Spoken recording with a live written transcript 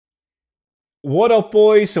What up,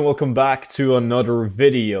 boys, and welcome back to another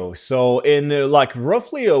video. So in like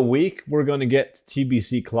roughly a week, we're gonna get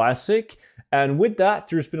TBC Classic, and with that,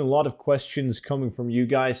 there's been a lot of questions coming from you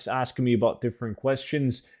guys asking me about different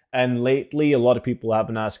questions, and lately a lot of people have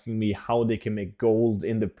been asking me how they can make gold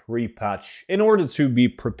in the pre-patch in order to be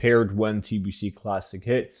prepared when TBC Classic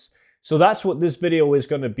hits. So that's what this video is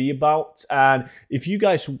going to be about, and if you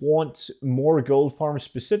guys want more gold farms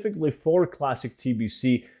specifically for Classic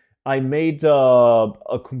TBC, I made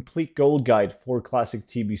a complete gold guide for Classic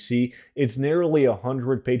TBC. It's nearly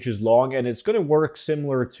 100 pages long, and it's going to work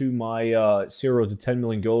similar to my 0 to 10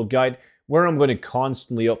 million gold guide, where I'm going to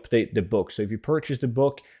constantly update the book. So if you purchase the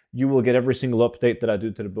book, you will get every single update that I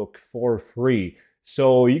do to the book for free.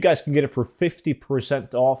 So you guys can get it for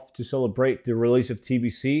 50% off to celebrate the release of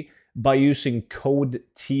TBC by using code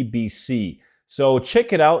TBC. So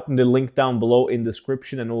check it out in the link down below in the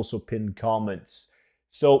description and also pinned comments.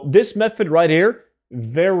 So this method right here,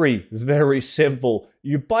 very, very simple.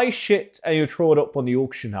 You buy shit and you throw it up on the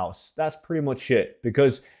auction house. That's pretty much it.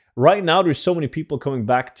 Because right now there's so many people coming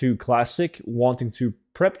back to Classic wanting to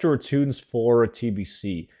prep their tunes for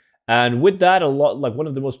TBC. And with that, like one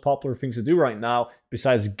of the most popular things to do right now,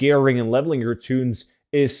 besides gearing and leveling your tunes,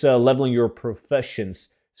 is leveling your professions.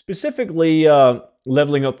 Specifically,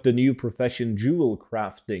 leveling up the new profession, jewel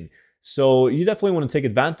crafting. So you definitely want to take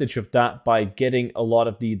advantage of that by getting a lot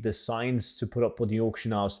of the designs to put up on the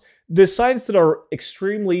auction house. Designs that are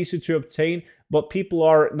extremely easy to obtain, but people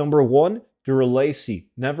are, number one, they're lazy.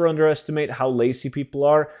 Never underestimate how lazy people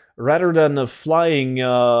are. Rather than flying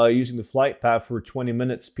using the flight path for 20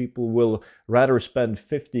 minutes, people will rather spend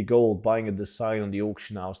 50 gold buying a design on the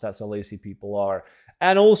auction house. That's how lazy people are.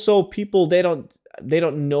 And also, people, they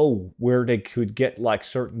don't know where they could get like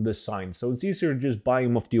certain designs. So it's easier to just buy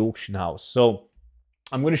them off the auction house. So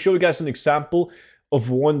I'm going to show you guys an example of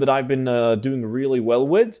one that I've been doing really well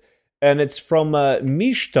with. And it's from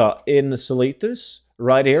Mishta in Salatus,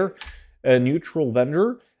 right here, a neutral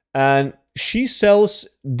vendor. And she sells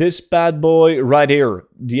this bad boy right here,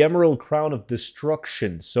 the Emerald Crown of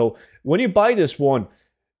Destruction. So when you buy this one,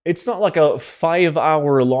 it's not like a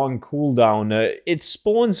 5-hour long cooldown. It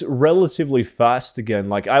spawns relatively fast again.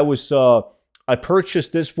 Like I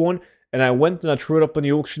purchased this one and I went and I threw it up in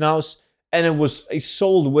the auction house and it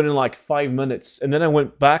sold within like 5 minutes. And then I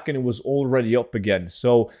went back and it was already up again.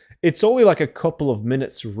 So it's only like a couple of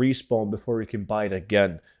minutes respawn before you can buy it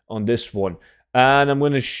again on this one. And I'm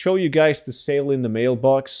going to show you guys the sale in the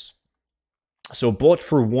mailbox. So bought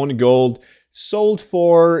for 1 gold. Sold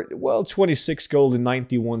for, well, 26 gold and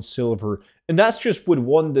 91 silver. And that's just with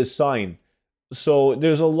one design. So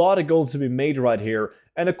there's a lot of gold to be made right here.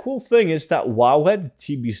 And the cool thing is that Wowhead,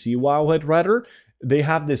 TBC Wowhead rather, they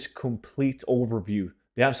have this complete overview.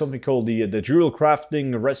 They have something called the jewel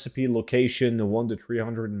crafting recipe location, the 1 to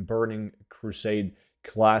 300 and Burning Crusade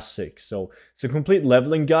Classic. So it's a complete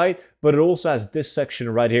leveling guide, but it also has this section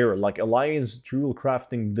right here, like Alliance Jewel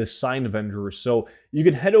Crafting Design Vendors. So you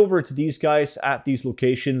can head over to these guys at these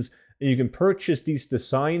locations and you can purchase these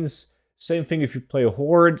designs. Same thing if you play a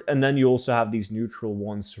Horde, and then you also have these neutral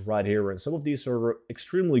ones right here. And some of these are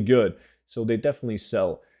extremely good, so they definitely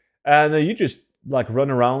sell. And you just like run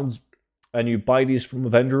around and you buy these from a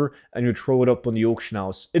vendor and you throw it up on the auction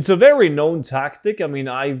house. It's a very known tactic. I mean,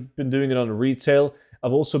 I've been doing it on retail.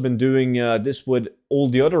 I've also been doing this with all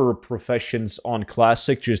the other professions on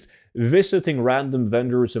Classic, just visiting random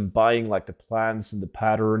vendors and buying like the plans and the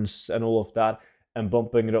patterns and all of that and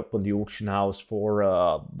bumping it up on the auction house for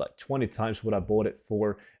like 20 times what I bought it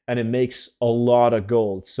for, and it makes a lot of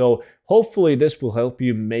gold. So hopefully this will help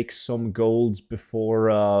you make some golds before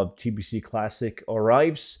TBC Classic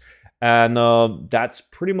arrives. And that's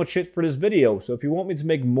pretty much it for this video. So if you want me to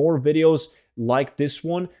make more videos like this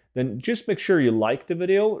one, then just make sure you like the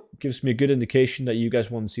video. It gives me a good indication that you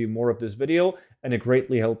guys want to see more of this video, and it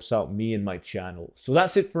greatly helps out me and my channel. So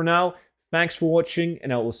that's it for now. Thanks for watching,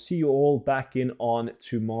 and I will see you all back in on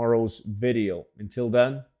tomorrow's video. Until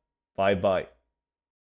then, bye-bye.